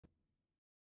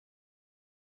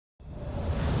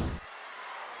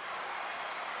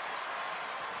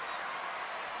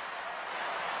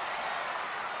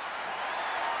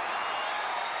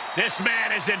This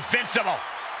man is invincible.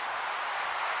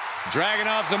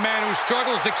 Dragunov's a man who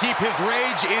struggles to keep his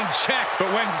rage in check. But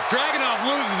when Dragunov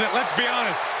loses it, let's be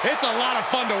honest, it's a lot of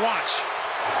fun to watch.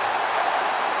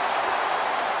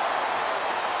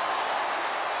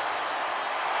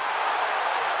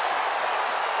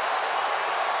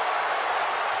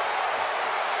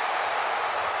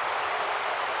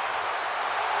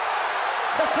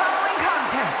 The following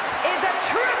contest is a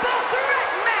triple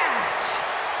threat match,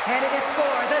 and it is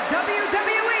for the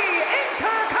WWE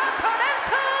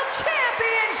Intercontinental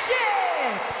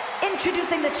Championship.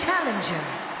 Introducing the challenger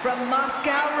from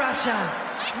Moscow, Russia,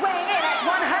 weighing in at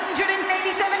 187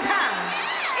 pounds,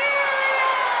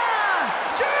 Ilja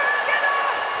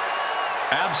Dragunov.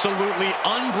 Absolutely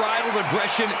unbridled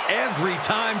aggression every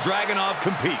time Dragunov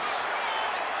competes.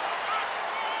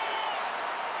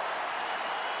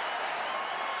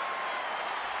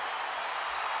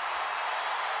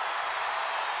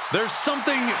 There's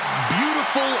something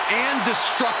beautiful and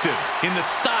destructive in the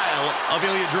style of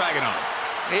Ilja Dragunov.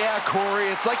 Yeah, Corey,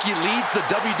 it's like he leads the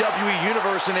WWE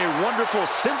Universe in a wonderful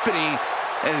symphony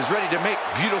and is ready to make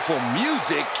beautiful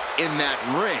music in that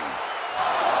ring.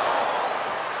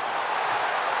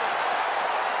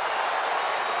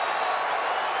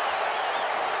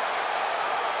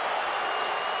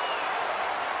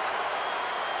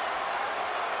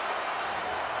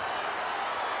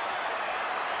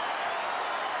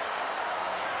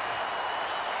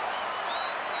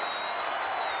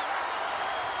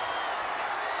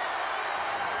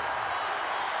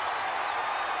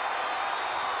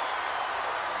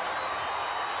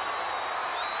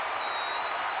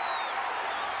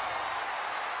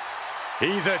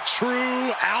 He's a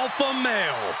true alpha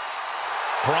male.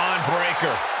 Bron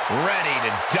Breakker, ready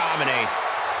to dominate.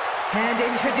 And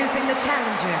introducing the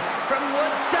challenger from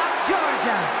Woodstock,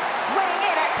 Georgia, weighing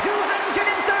in at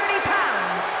 230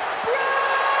 pounds,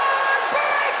 Bron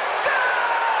Breakker!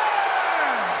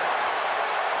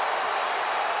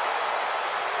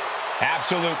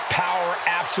 Absolute power,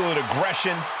 absolute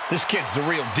aggression. This kid's the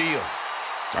real deal.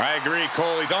 I agree,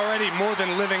 Cole. He's already more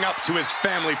than living up to his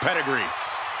family pedigree.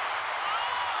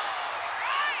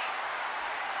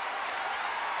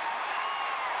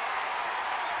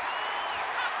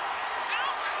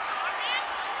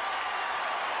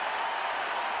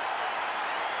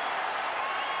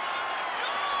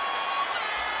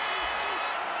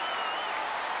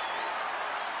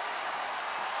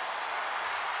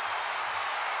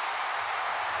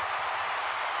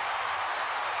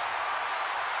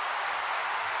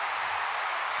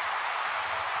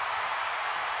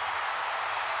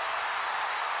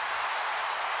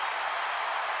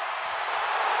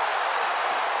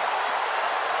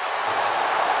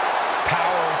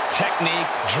 Technique,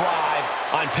 drive,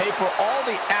 on paper, all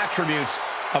the attributes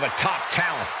of a top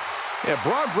talent. Yeah,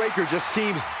 Bron Breakker just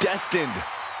seems destined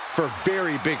for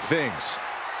very big things.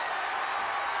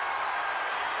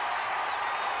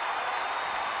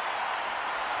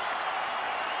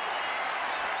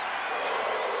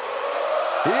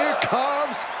 Here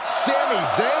comes Sami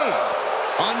Zayn.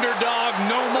 Underdog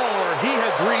no more. He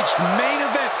has reached main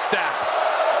event status.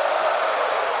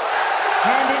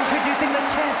 And introducing the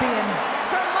champion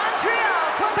from Montreal,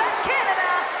 Quebec,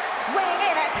 Canada, weighing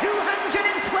in at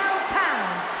 212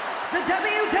 pounds, the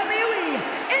WWE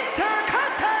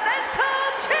Intercontinental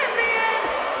Champion,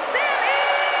 Sami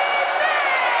Zayn!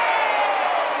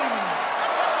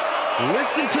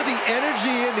 Listen to the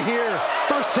energy in here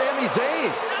for Sami Zayn.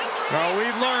 Well,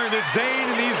 we've learned that Zayn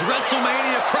and these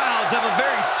WrestleMania crowds have a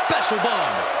very special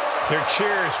bond. Their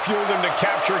cheers fueled them to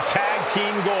capture tag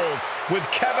team gold with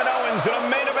Kevin Owens in a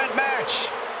main event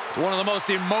match. One of the most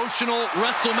emotional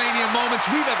WrestleMania moments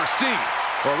we've ever seen.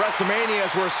 Well, WrestleMania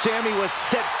is where Sami was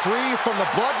set free from the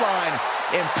bloodline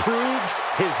and proved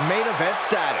his main event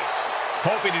status.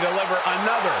 Hoping to deliver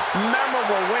another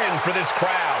memorable win for this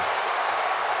crowd.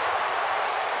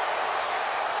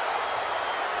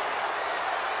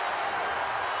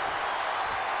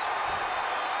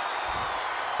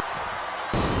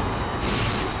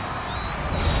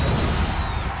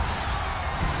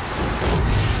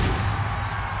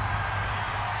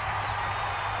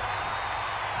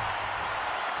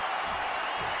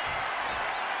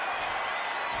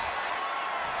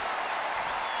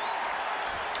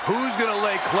 Who's going to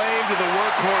lay claim to the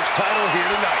workhorse title here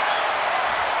tonight?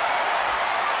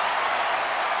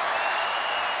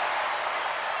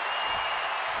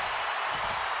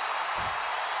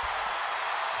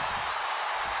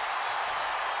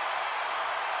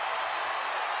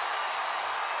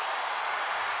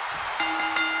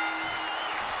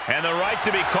 And the right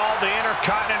to be called the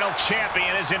Intercontinental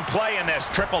Champion is in play in this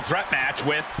triple threat match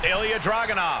with Ilja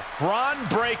Dragunov, Bron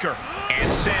Breakker,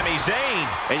 and Sami Zayn.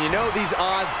 And you know these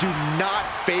odds do not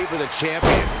favor the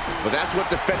champion, but that's what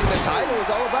defending the title is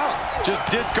all about. Just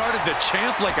discarded the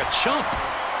champ like a chump.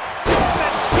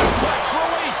 German suplex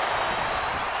released.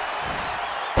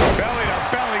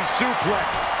 Belly-to-belly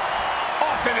suplex.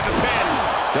 Off into the pin.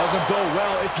 Doesn't go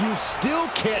well if you still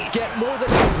can't get more than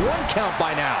one count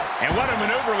by now. And what a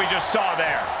maneuver we just saw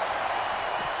there.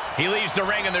 He leaves the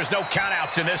ring and there's no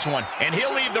countouts in this one. And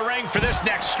he'll leave the ring for this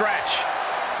next stretch.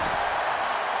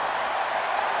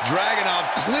 Dragunov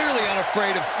clearly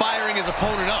unafraid of firing his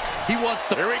opponent up. He wants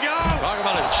to... Here we go. Talk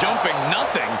about a jumping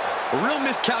nothing. A real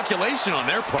miscalculation on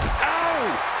their part.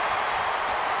 Ow!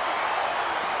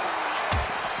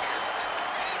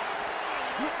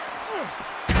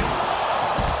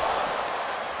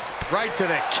 Right to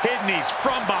the kidneys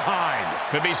from behind.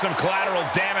 Could be some collateral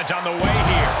damage on the way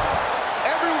here.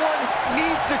 Everyone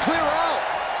needs to clear out,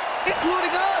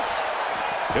 including us.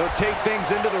 He'll take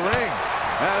things into the ring.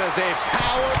 That is a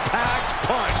power-packed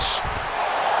punch.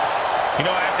 You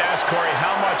know, I have to ask Corey,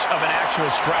 how much of an actual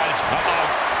strategy?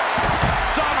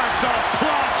 Somersault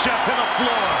plancha to the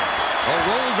floor. A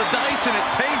roll of the dice and it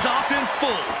pays off in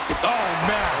full. Oh,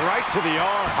 man. Right to the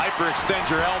arm. Hyperextend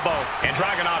your elbow. And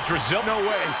Dragunov's result. No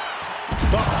way.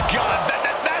 Oh, God,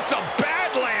 that's a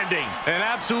bad landing. An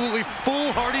absolutely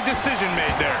foolhardy decision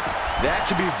made there. That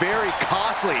can be very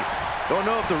costly. Don't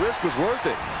know if the risk was worth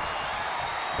it.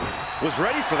 Was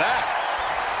ready for that.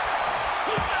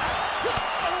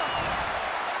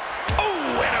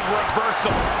 Oh, and a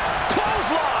reversal.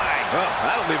 Clothesline. Oh,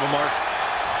 that'll leave a mark.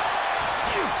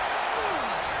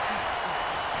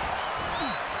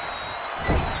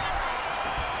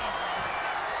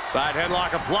 Side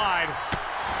headlock applied.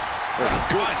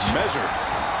 Good measure.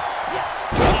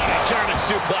 On a German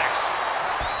suplex.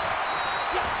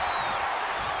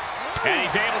 And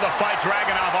he's able to fight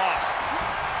Dragunov off.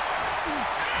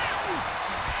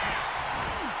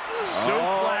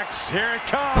 Suplex, here it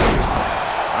comes.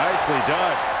 Nicely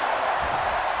done.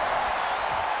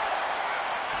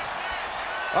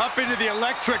 Up into the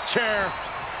electric chair.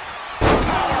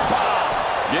 Powerbomb.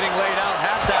 Getting laid out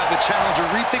has to have the challenger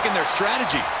rethinking their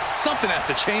strategy. Something has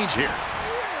to change here.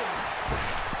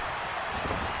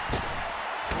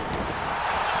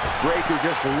 Breakker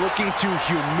just looking to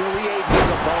humiliate his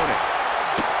opponent.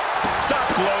 Stop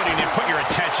gloating and put your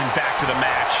attention back to the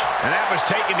match. And that was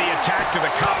taking the attack to the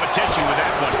competition with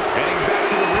that one. Heading back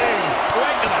to the ring.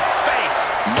 Right to the face.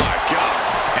 My God.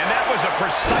 And that was a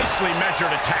precisely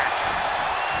measured attack.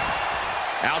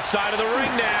 Outside of the ring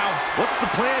now. What's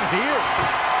the plan here?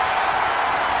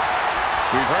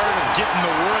 We've heard of getting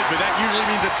the wood, but that usually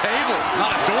means a table,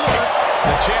 not a door.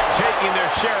 The champ taking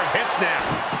their share of hits now.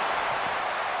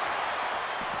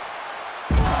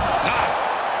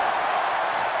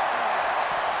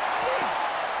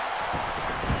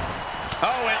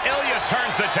 Oh, and Ilja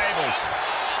turns the tables.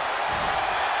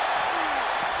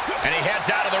 And he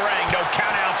heads out of the ring. No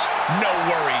countouts, no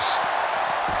worries.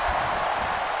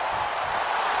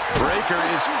 Breakker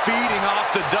is feeding off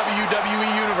the WWE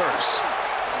Universe.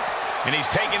 And he's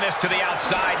taking this to the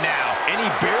outside now. And he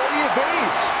barely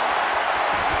evades.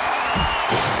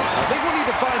 I think we need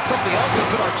to find something else to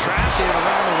put our trash in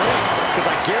around the ring, because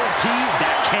I guarantee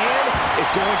that can is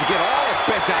going to get all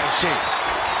bent out of shape.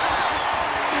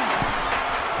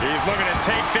 He's looking to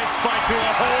take this fight to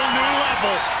a whole new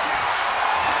level.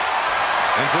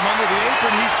 And from under the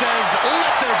apron, he says,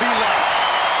 let there be light.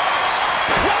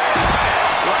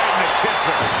 Right in the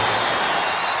kisser.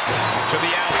 To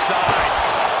the outside.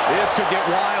 This could get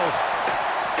wild.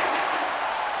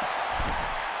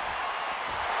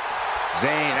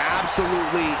 Zayn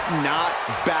absolutely not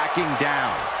backing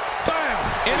down. Bam!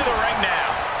 Into the ring now.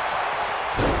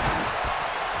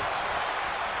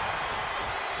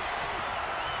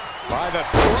 By the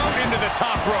throat into the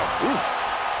top rope. Oof.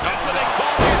 That's what they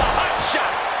call me, the hot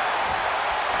shot.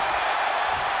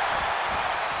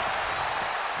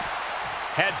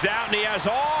 Heads out, and he has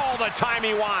all the time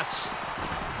he wants.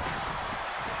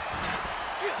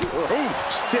 Ooh,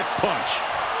 stiff punch.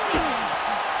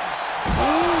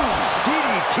 Ooh,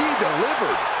 DDT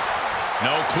delivered.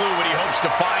 No clue what he hopes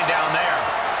to find down there.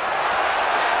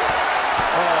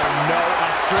 Oh, no, a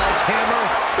sledgehammer.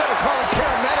 Better call the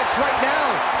paramedics right now.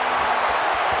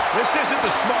 This isn't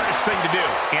the smartest thing to do,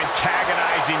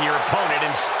 antagonizing your opponent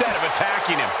instead of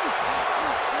attacking him.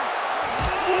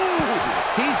 Ooh,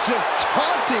 he's just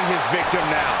taunting his victim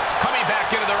now. Coming back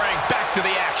into the ring, back to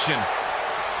the action.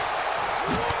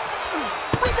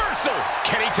 Reversal.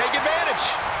 Can he take advantage?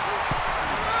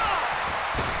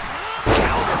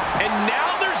 Counter. And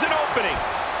now there's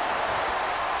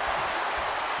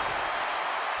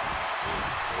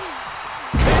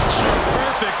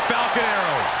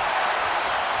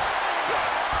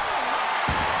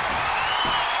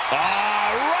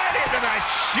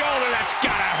shoulder, that's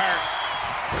gotta hurt.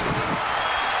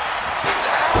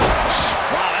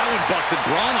 Wow, that one busted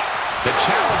Bron up. The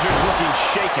challenger's looking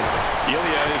shaken.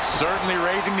 Ilja is certainly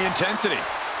raising the intensity.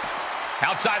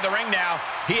 Outside the ring now.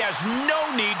 He has no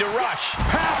need to rush.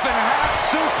 Half and half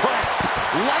suplex.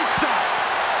 Lights out.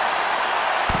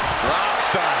 Drops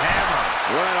the hammer.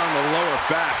 Right on the lower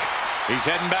back. He's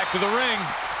heading back to the ring.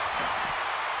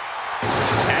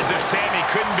 As if Sami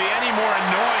couldn't be any more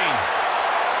annoying.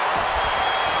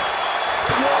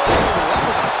 Whoa, that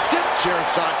was a stiff chair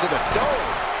shot to the dome.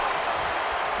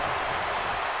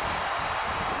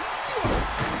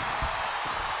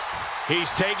 He's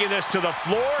taking this to the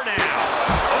floor now.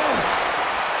 Oof.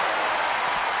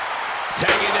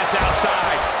 Taking this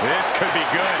outside. This could be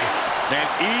good. And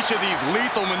each of these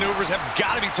lethal maneuvers have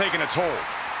got to be taking a toll.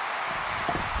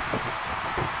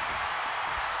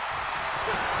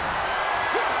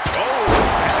 Oh,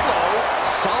 hello.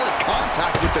 Solid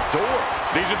contact with the door.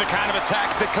 These are the kind of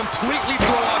attacks that completely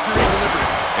throw off your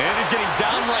equilibrium. And it is getting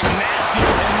downright nastier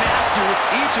and nastier with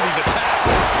each of these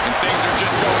attacks. And things are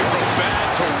just going from bad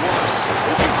to worse.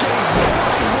 This is getting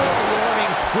more and more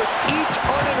alarming with each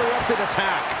uninterrupted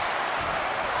attack.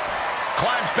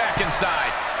 Climbs back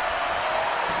inside.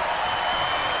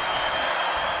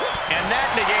 And that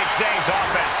negates Zayn's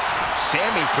offense.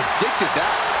 Sami predicted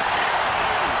that.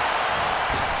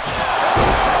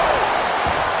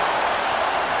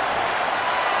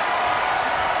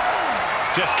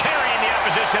 Just carrying the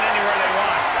opposition anywhere they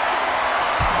want.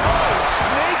 Oh,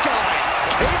 snake eyes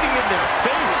caving in their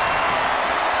face.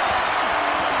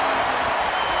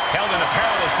 Held in a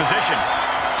perilous position.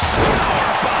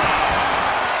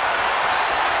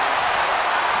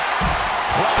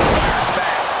 Bron fires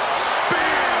back.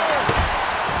 Spear!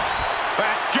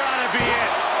 That's gotta be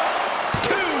it.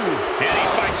 2! And he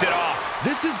fights it off.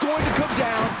 This is going to come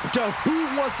down to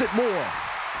who wants it more.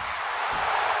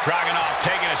 Dragunov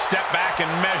taking a step back and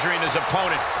measuring his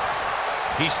opponent.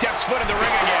 He steps foot in the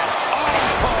ring again. Oh!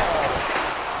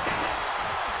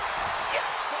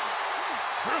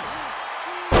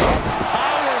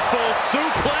 Powerful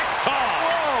suplex toss.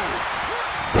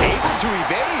 Whoa! Able to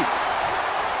evade.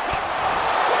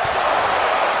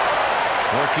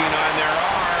 Working on their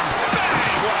arm. Bang!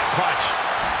 What a punch.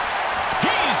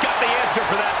 He's got the answer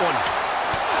for that one.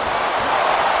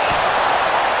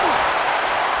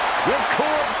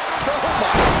 Ripcord. Oh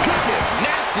my goodness.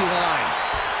 Nasty line.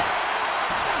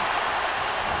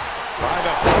 By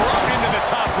the throat into the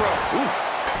top rope. Oof.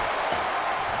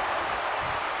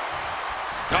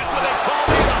 That's what they call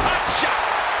the hot shot.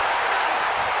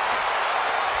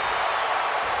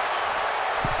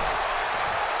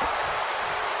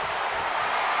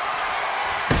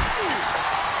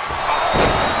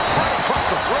 Right across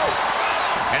the throat.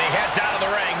 And he heads out of the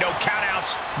ring. No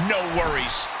countouts, no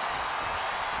worries.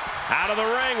 Out of the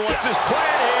ring. What's his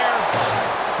plan here?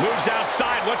 Moves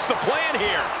outside. What's the plan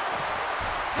here?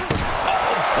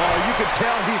 Oh, you can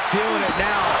tell he's feeling it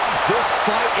now. This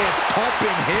fight is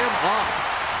pumping him up.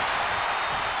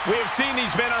 We have seen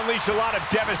these men unleash a lot of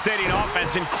devastating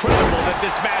offense. Incredible that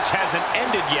this match hasn't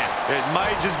ended yet. It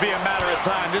might just be a matter of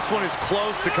time. This one is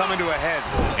close to coming to a head.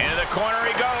 Into the corner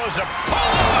he goes. A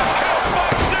count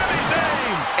by Sami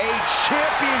Zayn. A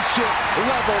championship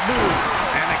level move.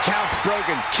 And the count's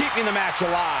broken, keeping the match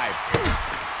alive.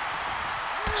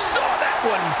 Saw that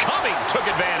one coming. Took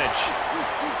advantage.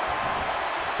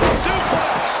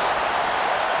 Suplex.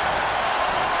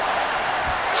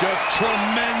 Just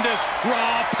tremendous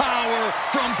raw power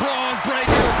from Bron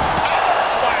Breaker.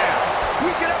 Slam.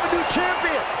 We could have a new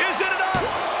champion. Is it enough?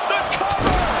 The cover.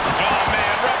 Oh,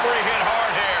 man. Referee hit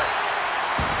hard here.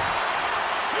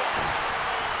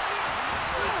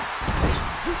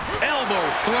 Elbow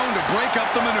thrown to break up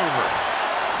the maneuver.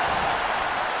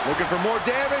 Looking for more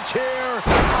damage here.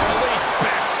 Release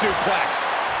back suplex.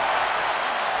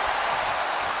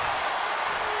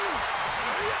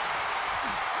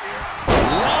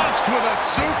 Launched with a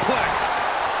suplex.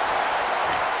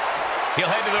 He'll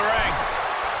head to the ring.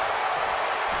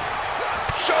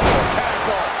 Shoulder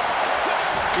tackle.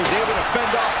 He's able to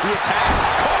fend off the attack.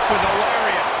 Caught with a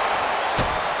lariat.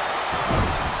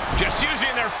 Just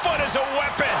using their foot as a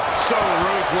weapon. So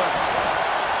ruthless.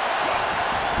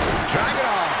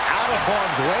 Dragunov out of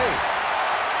harm's way.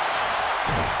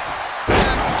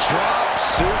 Backdrop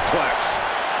suplex.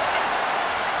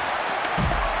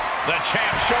 The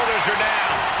champ's shoulders are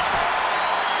down.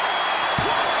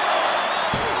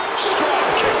 Strong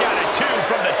kick out at 2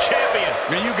 from the champion.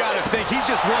 And you got to think he's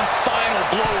just one final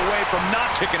blow away from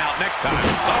not kicking out next time.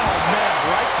 Oh, man,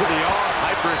 right to the arm.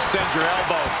 Hyperextend your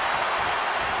elbow.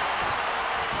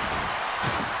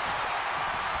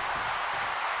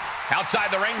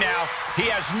 Outside the ring now, he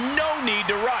has no need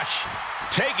to rush.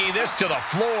 Taking this to the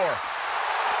floor.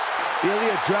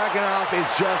 Ilja Dragunov is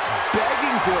just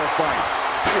begging for a fight.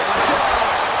 Watch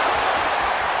out!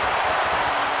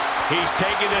 He's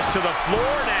taking this to the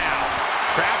floor now.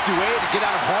 Crafty way to get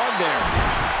out of harm there.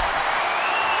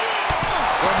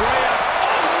 From way up.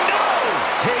 Oh, no!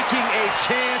 Taking a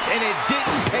chance, and it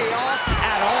didn't pay off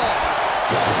at all.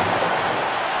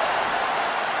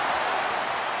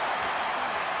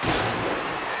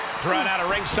 Thrown out of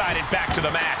ringside and back to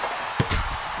the mat.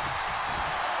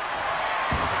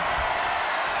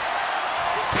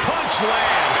 Punch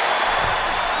lands.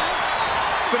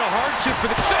 It's been a hardship for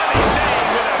the Sami Zayn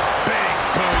with a big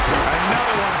boot.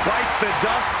 Another one bites the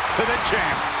dust to the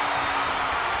champ.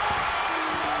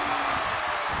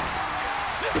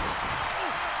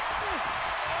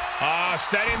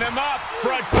 Setting them up.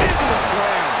 Front into the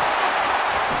slam.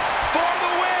 For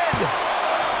the win.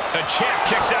 The champ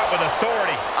kicks out with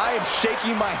authority. I am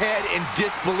shaking my head in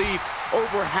disbelief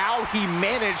over how he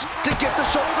managed to get the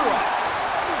shoulder up.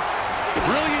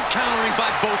 Brilliant countering by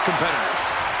both competitors.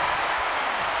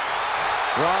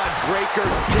 Bron Breakker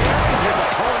daring his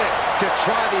opponent to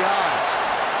try the odds.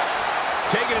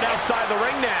 Taking it outside the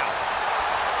ring now.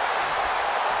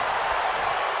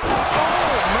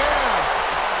 Oh, man.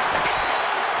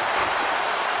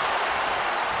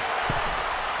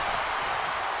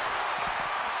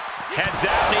 Heads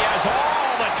out, and he has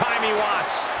all the time he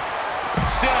wants.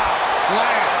 Sit out,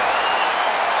 slam.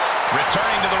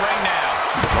 Returning to the ring now.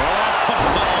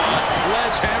 Oh, a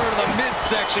sledgehammer to the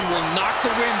midsection will knock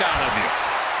the wind out of you.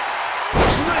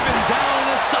 Driven down in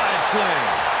a side slam.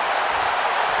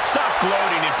 Stop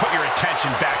gloating and put your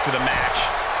attention back to the match.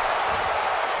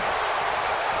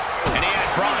 And he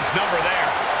had Bron's number there.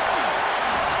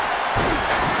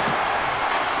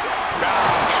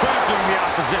 Trampling the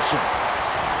opposition.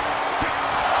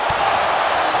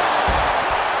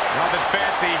 Nothing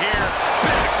fancy here.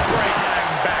 Backbreaker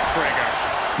and backbreaker.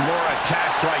 More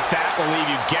attacks like that will leave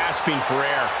you gasping for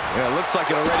air. Yeah, it looks like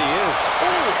it already is.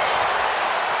 Ooh.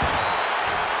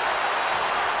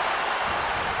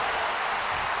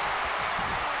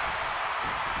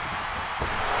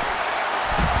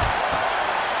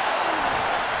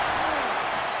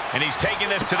 And he's taking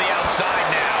this to the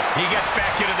outside now. He gets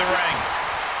back into the ring.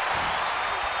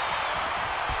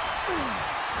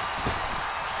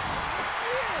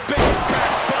 Big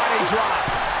back body drop.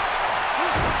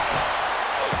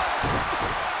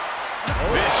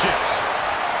 Vicious.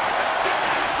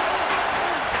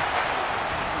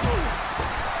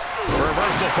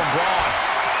 Reversal from Bron.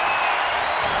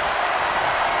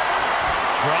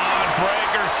 Bron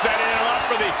Breakker setting him up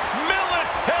for the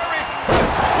military.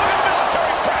 Look at the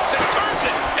military press and turns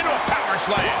it into a power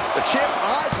slam. The champ's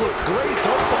eyes look glazed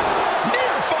over.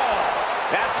 Near fall.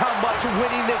 That's how much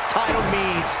winning this title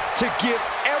means. To give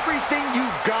everything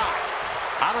you've got.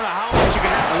 I don't know how much you can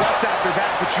have left after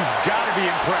that, but you've got to be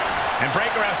impressed. And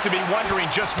Breakker has to be wondering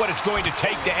just what it's going to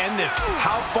take to end this.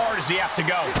 How far does he have to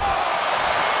go?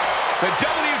 The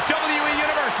WWE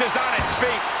Universe is on its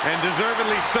feet. And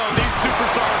deservedly so. These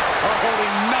superstars are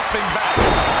holding nothing back.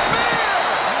 Spear!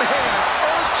 Man,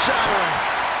 earth-shattering.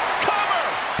 Cover!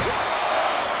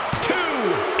 2.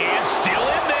 And still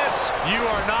in this. You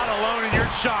are not alone in your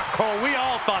shock, Cole. We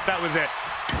all thought that was it.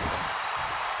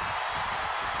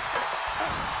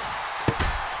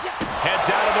 Heads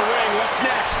out of the ring. What's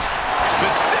next?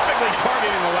 Specifically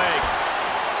targeting the leg.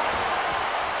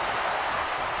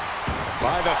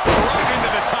 By the throw into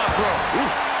the top rope. Oof.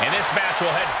 And this match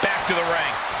will head back to the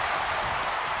ring.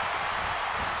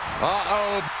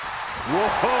 Uh-oh.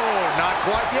 Whoa, not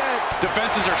quite yet.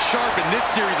 Defenses are sharp in this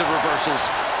series of reversals.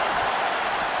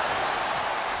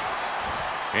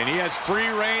 And he has free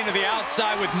reign to the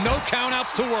outside with no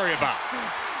countouts to worry about.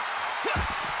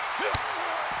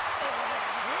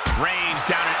 Reigns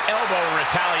down an elbow in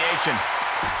retaliation.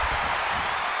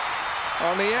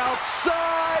 On the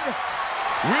outside.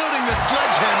 Wielding the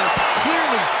sledgehammer,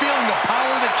 clearly feeling the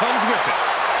power that comes with it.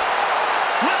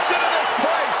 Listen to this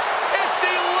place. It's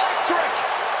electric.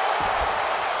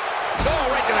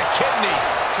 Oh, right to the kidneys.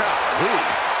 Golly.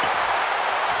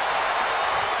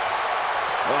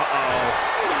 Uh-oh.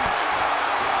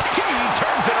 He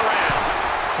turns it around.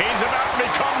 He's about to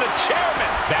become the chairman.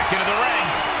 Back into the ring.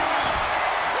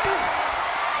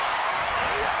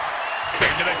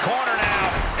 Into the corner now.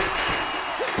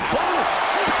 Boom.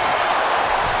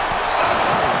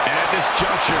 And at this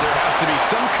juncture, there has to be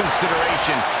some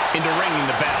consideration into ringing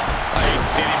the bell. I hate to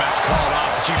see any match called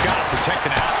off, but you've got to protect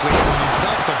an athlete from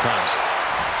himself sometimes.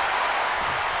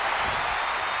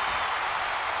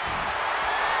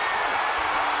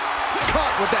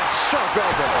 Caught with that sharp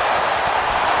elbow.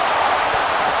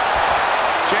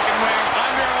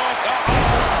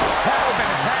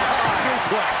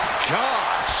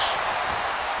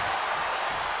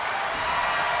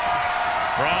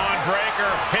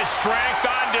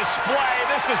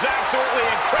 is absolutely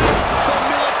incredible. The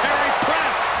military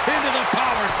press into the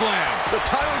power slam. The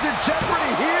title's in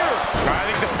jeopardy here. I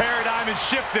think the paradigm has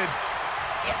shifted.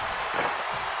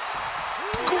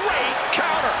 Great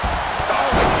counter.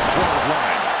 Oh,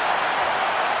 clothesline.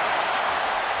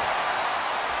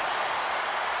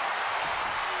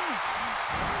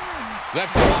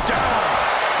 Left foot down.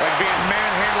 Like being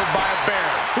manhandled by a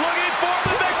bear. Looking for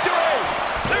the victory.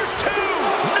 There's two.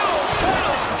 No,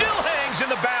 title still hangs in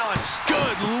the balance.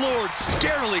 Good Lord,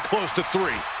 scarily close to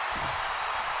 3.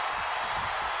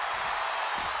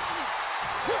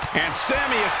 And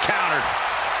Sami is countered.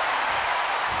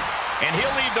 And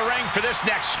he'll leave the ring for this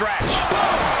next stretch.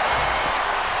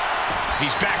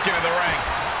 He's back into the ring.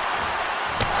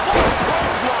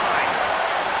 Clothesline.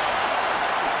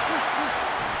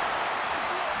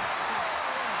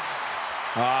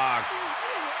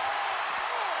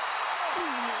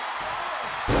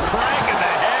 Cranking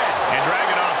the head. And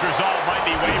Dragunov's resolve might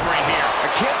be wavering here. I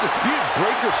can't dispute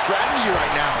Breaker's strategy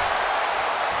right now.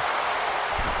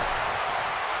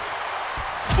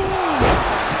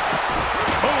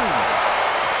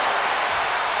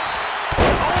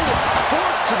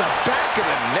 To the back of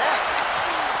the neck.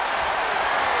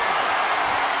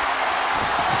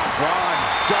 Bron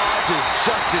dodges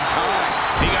just in time.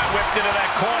 He got whipped into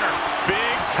that corner.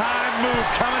 Big time move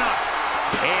coming up.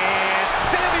 And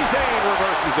Sami Zayn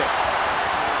reverses it.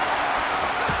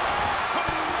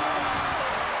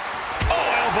 Oh,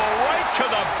 elbow right to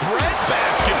the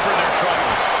breadbasket for their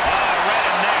troubles. Oh, right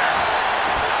in there.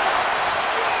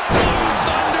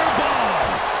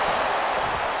 Thunderbomb.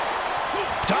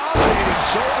 Dominating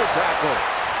shoulder tackle.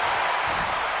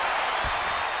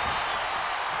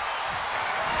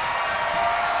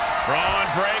 Bron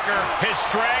Breaker, his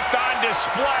strength on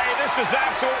display. This is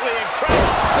absolutely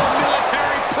incredible. The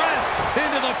military press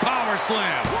into the power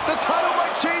slam. The title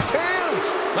might change hands.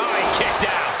 Oh, he kicked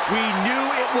out. We knew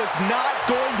it was not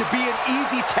going to be an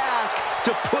easy task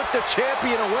to put the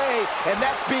champion away, and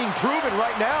that's being proven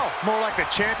right now. More like the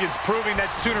champions proving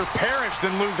that sooner perish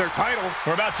than lose their title.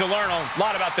 We're about to learn a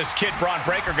lot about this kid, Bron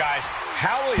Breaker, guys.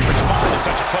 How will he respond to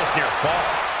such a close near fall?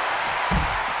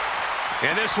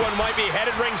 And this one might be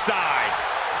headed ringside.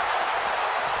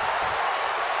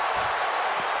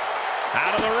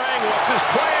 Out of the ring, what's his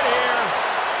plan here?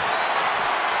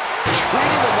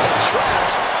 Treating him like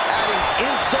trash, adding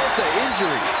insult to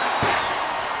injury.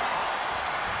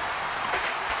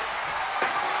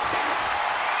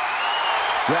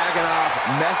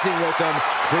 Dragunov messing with him,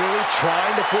 clearly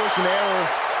trying to force an error.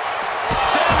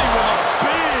 Sami with a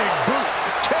big boot.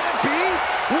 Can it be?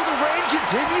 Will the reign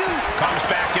continue? Comes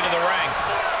back into the ring.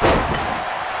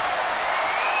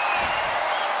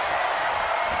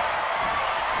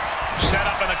 Set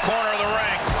up in the corner of the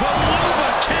ring. Beluga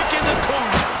kick in the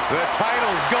corner. The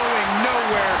title's going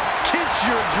nowhere. Kiss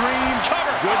your dream.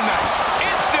 Cover. Good night.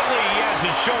 Instantly, he has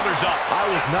his shoulders up. I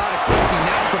was not expecting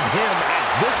that from him at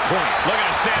this point. Look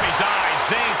at Sami's eyes.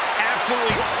 Zayn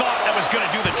absolutely thought that was going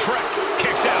to do the trick.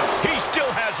 Kicks out. He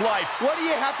still has life. What do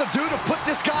you have to do to put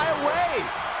this guy away?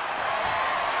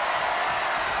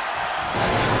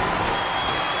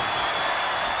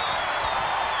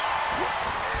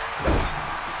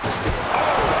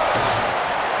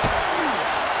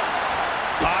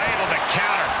 Able to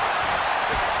counter.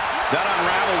 That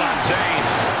unraveled on Zayn.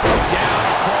 Down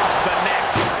across the neck.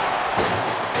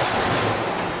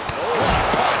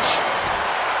 Punch.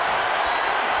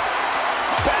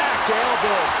 Back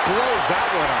elbow blows that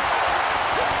one up.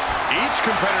 Each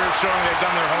competitor showing they've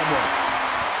done their homework.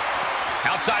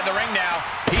 Outside the ring now.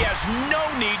 He has no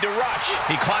need to rush.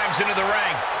 He climbs into the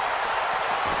ring.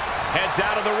 Heads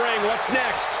out of the ring. What's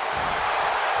next?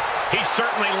 He's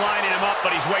certainly lining him up,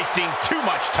 but he's wasting too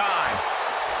much time.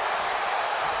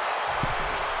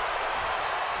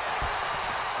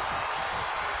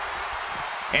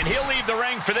 And he'll leave the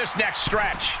ring for this next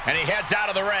stretch. And he heads out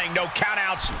of the ring. No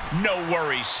countouts, no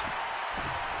worries.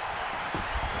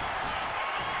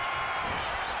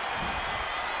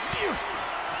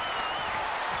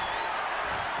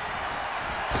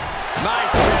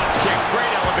 Nice calf kick.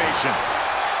 Great elevation.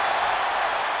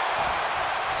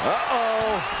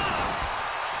 Uh-oh.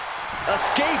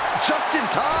 Escaped just in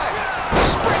time.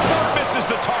 Springboard misses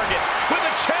the target with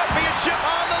the championship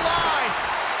on the line.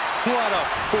 What a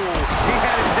fool. He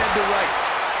had him dead to rights.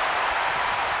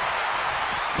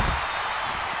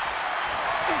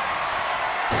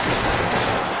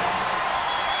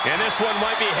 And this one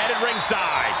might be headed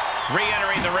ringside.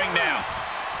 Re-entering the ring now.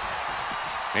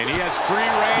 And he has free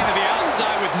reign to the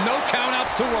outside with no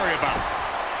countouts to worry about.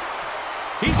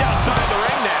 He's outside the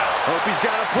ring now. Hope he's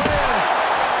got a plan.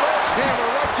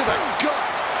 Sledgehammer right to the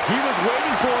gut. He was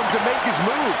waiting for him to make his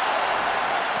move.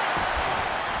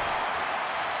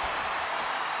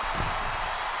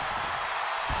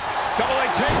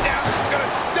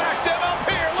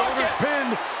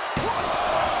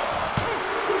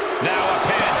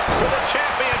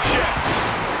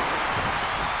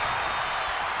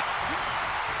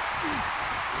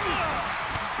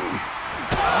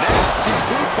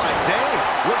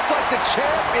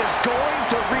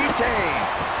 Zayn.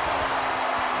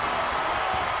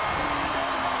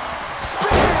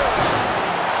 Spear!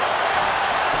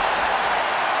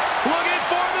 Looking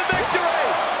for the victory.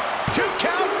 2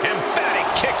 count. Emphatic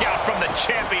kick out from the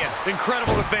champion.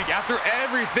 Incredible to think, after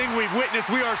everything we've witnessed,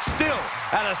 we are still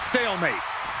at a stalemate.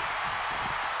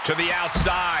 To the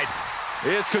outside.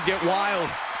 This could get wild.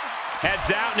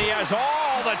 Heads out, and he has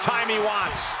all the time he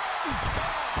wants.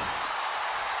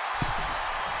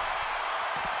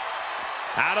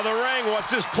 Out of the ring, what's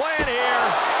his plan here?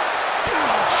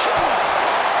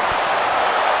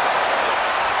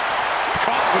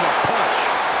 Caught with a punch.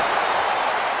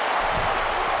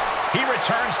 He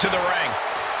returns to the ring.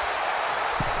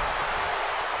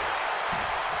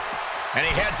 And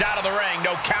he heads out of the ring.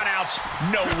 No countouts,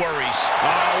 no worries.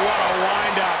 Oh, what a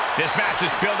wind-up. This match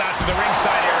is spilled out to the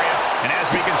ringside area. And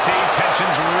as we can see,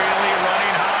 tension's really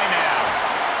running high now.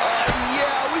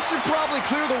 Yeah, we should probably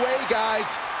clear the way,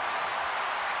 guys.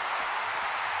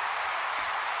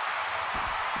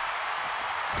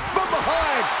 From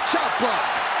behind, chop block.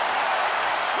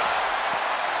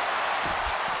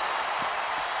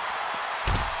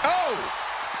 Oh!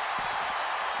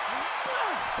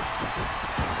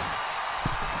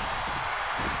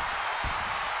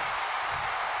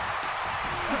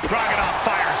 Dragunov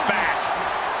fires back.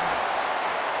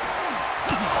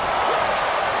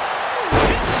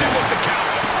 Hits him with the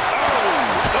counter. Oh,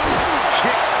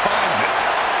 Kick finds it.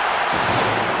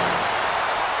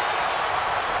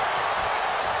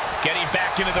 getting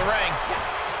back into the ring.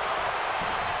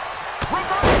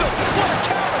 Reversal. What a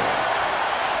counter.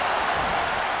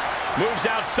 Moves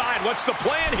outside. What's the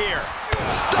plan here?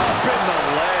 Stop in the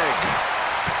leg.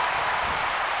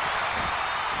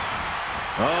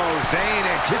 Oh, Zayn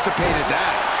anticipated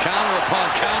that. Counter upon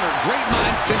counter. Great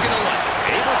minds thinking alike.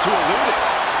 Able to elude it.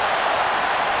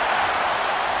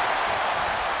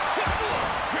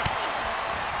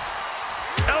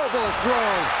 Elbow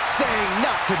throw, saying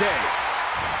not today.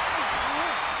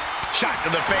 Shot to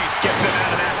the face, gets him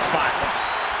out of that spot.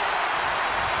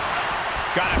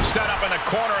 Got him set up in the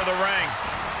corner of the ring.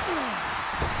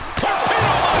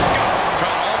 Torpedo Moscow.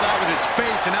 Caught all that with his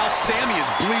face, and now Sami is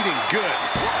bleeding good.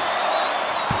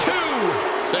 2.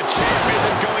 The champ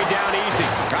isn't going down easy.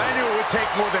 I knew it would take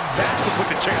more than that to put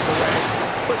the champ away.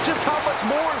 But just how much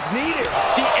more is needed?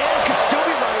 The end could still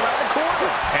be right around the corner.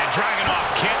 And Dragunov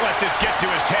can't let this get to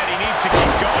his head. He needs to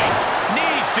keep going.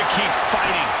 Needs to keep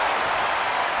fighting.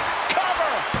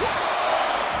 Cover!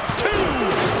 2!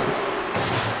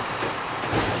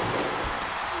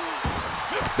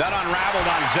 That unraveled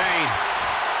on Zayn.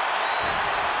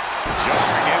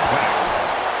 Jarring impact.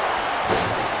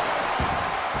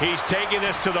 He's taking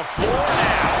this to the floor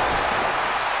now.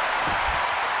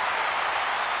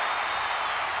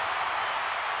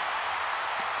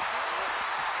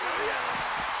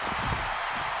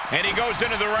 And he goes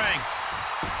into the ring.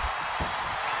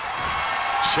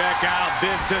 Check out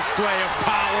this display of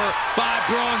power by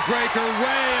Bron Breaker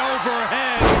way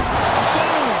overhead.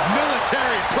 Boom!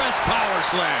 Military press power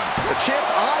slam. The champ's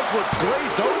eyes look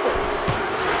glazed over.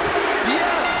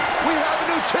 Yes, we have a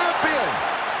new champion.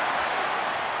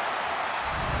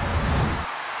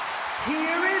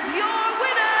 Here is your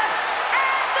winner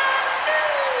and the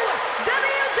new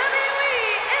WWE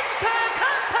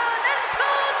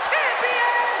Intercontinental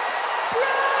Champion,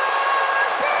 Bron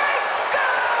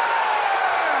Breakker!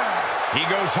 He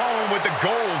goes home with the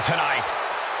gold tonight.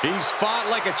 He's fought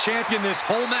like a champion this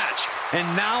whole match, and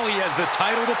now he has the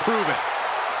title to prove it.